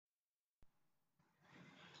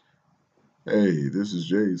Hey, this is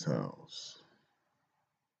Jay's house.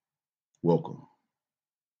 Welcome.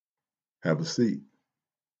 Have a seat.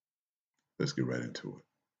 Let's get right into it.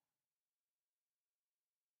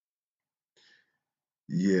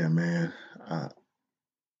 Yeah, man.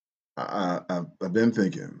 I, I've been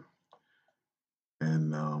thinking,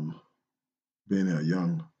 and being a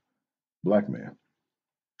young black man,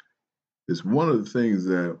 it's one of the things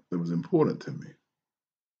that was important to me.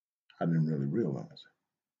 I didn't really realize it.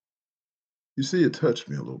 You see, it touched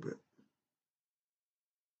me a little bit.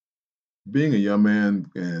 Being a young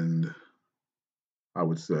man, and I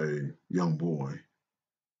would say young boy,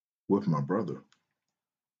 with my brother,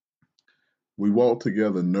 we walked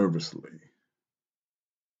together nervously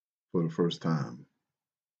for the first time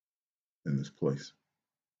in this place,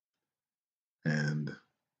 and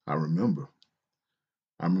I remember.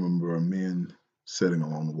 I remember men sitting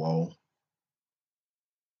along the wall.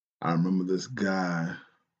 I remember this guy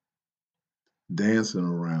dancing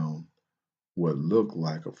around what looked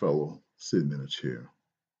like a fellow sitting in a chair.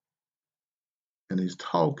 And he's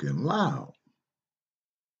talking loud.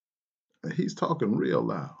 And he's talking real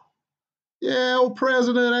loud. Yeah, old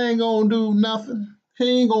president ain't gonna do nothing.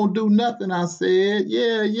 He ain't gonna do nothing, I said.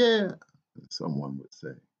 Yeah, yeah. Someone would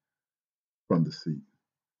say from the seat.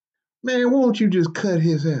 Man, won't you just cut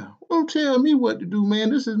his hair? Don't tell me what to do,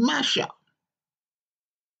 man. This is my shop.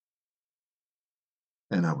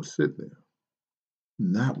 And I would sit there,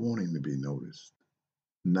 not wanting to be noticed,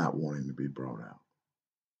 not wanting to be brought out,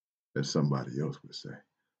 as somebody else would say.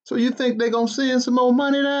 So you think they gonna send some more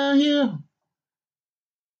money down here?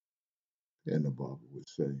 And the barber would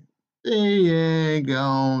say, they ain't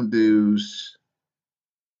gonna do.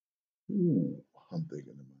 Ooh, I'm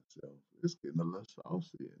thinking to myself, it's getting a little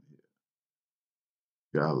saucy in here.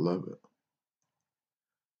 Yeah, I love it.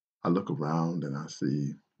 I look around and I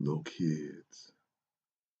see little kids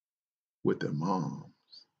with their moms.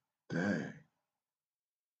 Dang,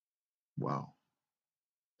 wow.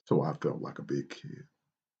 So I felt like a big kid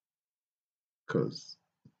because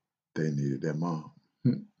they needed their mom.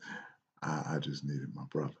 I just needed my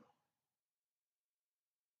brother.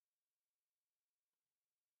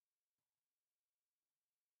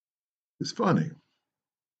 It's funny.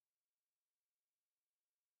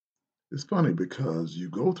 It's funny because you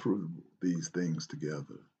go through these things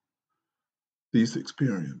together, these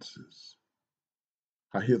experiences.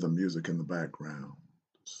 I hear the music in the background,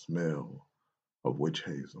 the smell of witch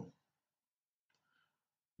hazel.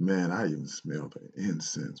 Man, I even smell the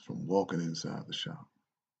incense from walking inside the shop.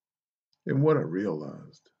 And what I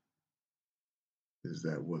realized is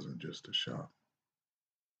that wasn't just a shop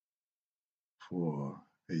for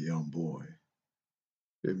a young boy,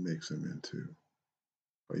 it makes him into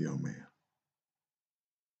a young man.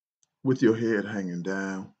 With your head hanging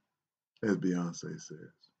down, as Beyonce says,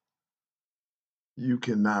 you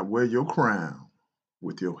cannot wear your crown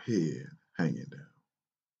with your head hanging down.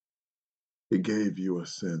 It gave you a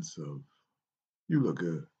sense of, you look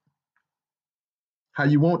good. How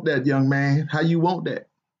you want that, young man? How you want that?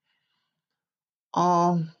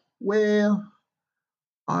 Oh, well,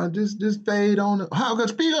 just fade on the. How can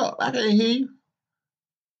speak up? I can't hear you.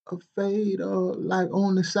 A fade, like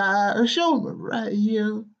on the side. Show me right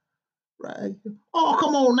here, right here. Oh,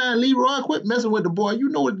 come on now, Leroy. Quit messing with the boy. You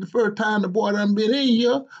know it's the first time the boy done been in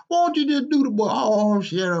here. Why don't you just do the boy? Oh,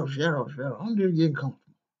 shut up, shut up, shut up. I'm just getting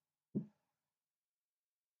comfortable.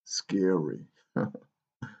 Scary.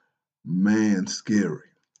 Man, scary.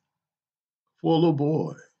 For a little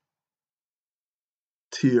boy,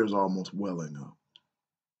 tears almost welling up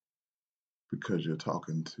because you're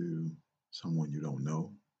talking to someone you don't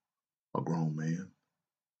know, a grown man.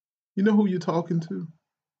 You know who you're talking to?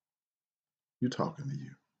 You're talking to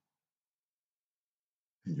you,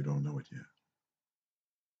 and you don't know it yet.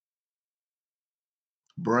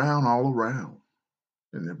 Brown all around,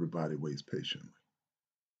 and everybody waits patiently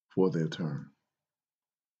for their turn.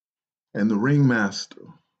 And the ringmaster,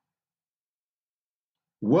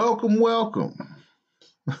 welcome, welcome,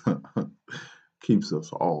 keeps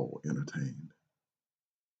us all entertained.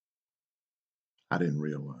 I didn't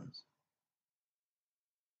realize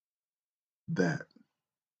that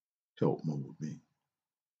helped mold me.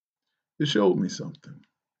 It showed me something.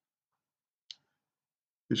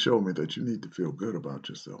 It showed me that you need to feel good about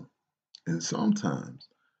yourself. And sometimes,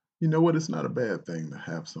 you know what? It's not a bad thing to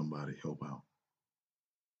have somebody help out.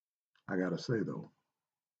 I gotta say though,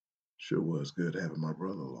 sure was good having my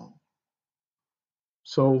brother along.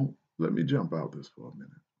 So let me jump out this for a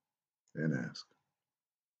minute and ask,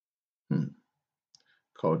 hmm,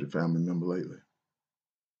 called your family member lately?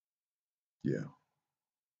 Yeah.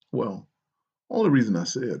 Well, only reason I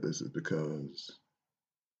said this is because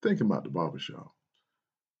thinking about the barbershop.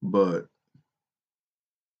 But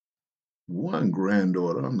one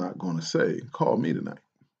granddaughter, I'm not going to say, called me tonight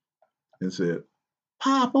and said,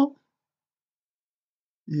 Papa,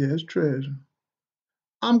 yes, Treasure,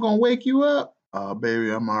 I'm going to wake you up.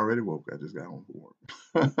 Baby, I'm already woke. I just got home from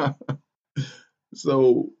work.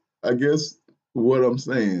 So I guess what I'm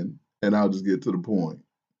saying, and I'll just get to the point,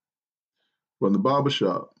 from the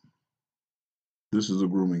barbershop, this is a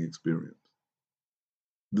grooming experience.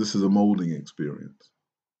 This is a molding experience.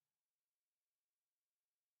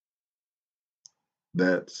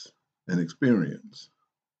 That's an experience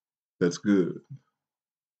that's good,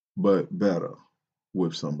 but better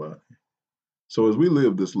with somebody. So as we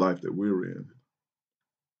live this life that we're in,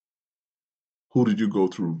 who did you go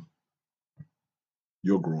through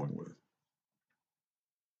your growing with?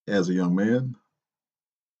 As a young man,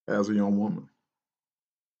 as a young woman.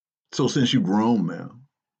 So since you've grown now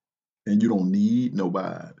and you don't need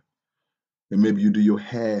nobody, and maybe you do your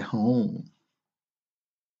hair at home,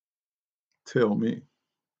 tell me,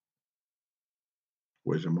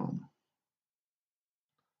 where's your mama?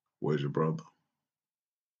 Where's your brother?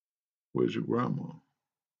 Where's your grandma?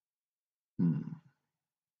 Hmm.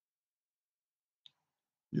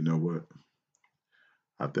 You know what?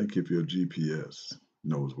 I think if your GPS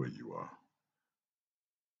knows where you are,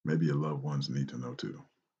 maybe your loved ones need to know too.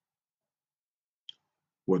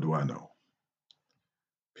 What do I know?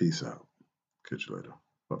 Peace out. Catch you later.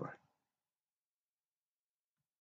 Bye bye.